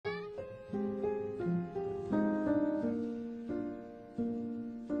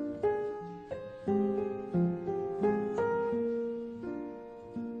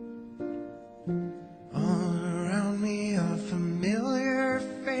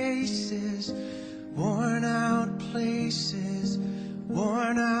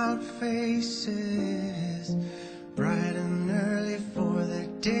faces, bright and early for the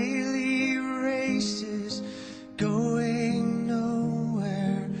daily races, going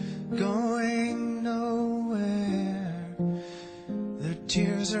nowhere, going nowhere. Their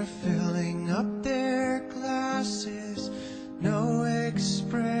tears are filling up their glasses, no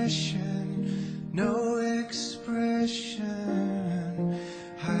expression, no expression.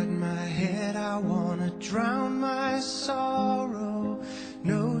 Hide my head, I wanna drown my sorrow.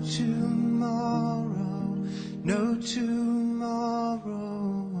 No tomorrow, no tomorrow.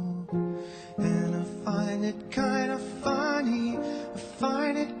 And I find it kinda funny, I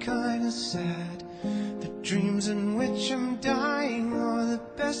find it kinda sad. The dreams in which I'm dying are the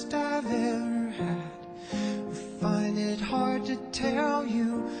best I've ever had. I find it hard to tell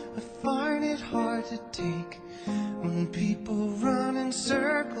you, I find it hard to take. When people run in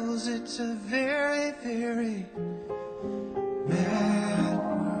circles, it's a very, very mad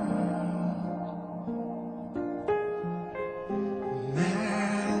world.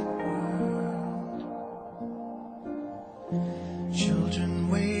 Mad world. Children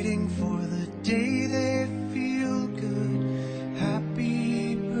waiting for the day they feel good.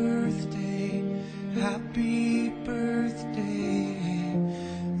 Happy birthday, happy birthday.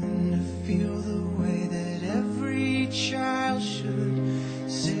 And to feel the way that every child should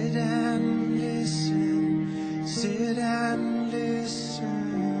sit and listen, sit and listen.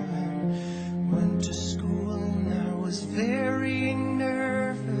 Went to school and I was very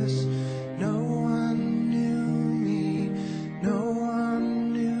nervous. No one knew me, no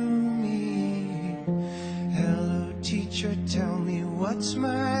one knew me. Hello teacher, tell me what's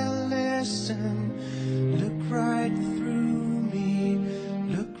my lesson. Look right through me,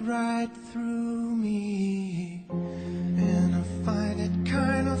 look right through me. And I find it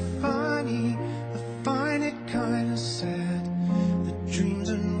kinda funny, I find it kinda sad. The dreams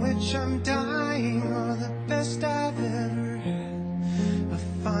in which I'm dying are the best I've ever had. I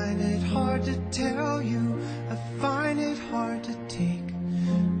find it hard to tell you, I find it hard to take.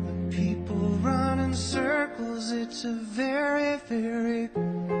 When people run in circles, it's a very, very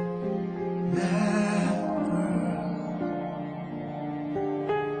mad world.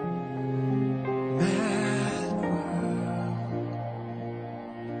 Mad world.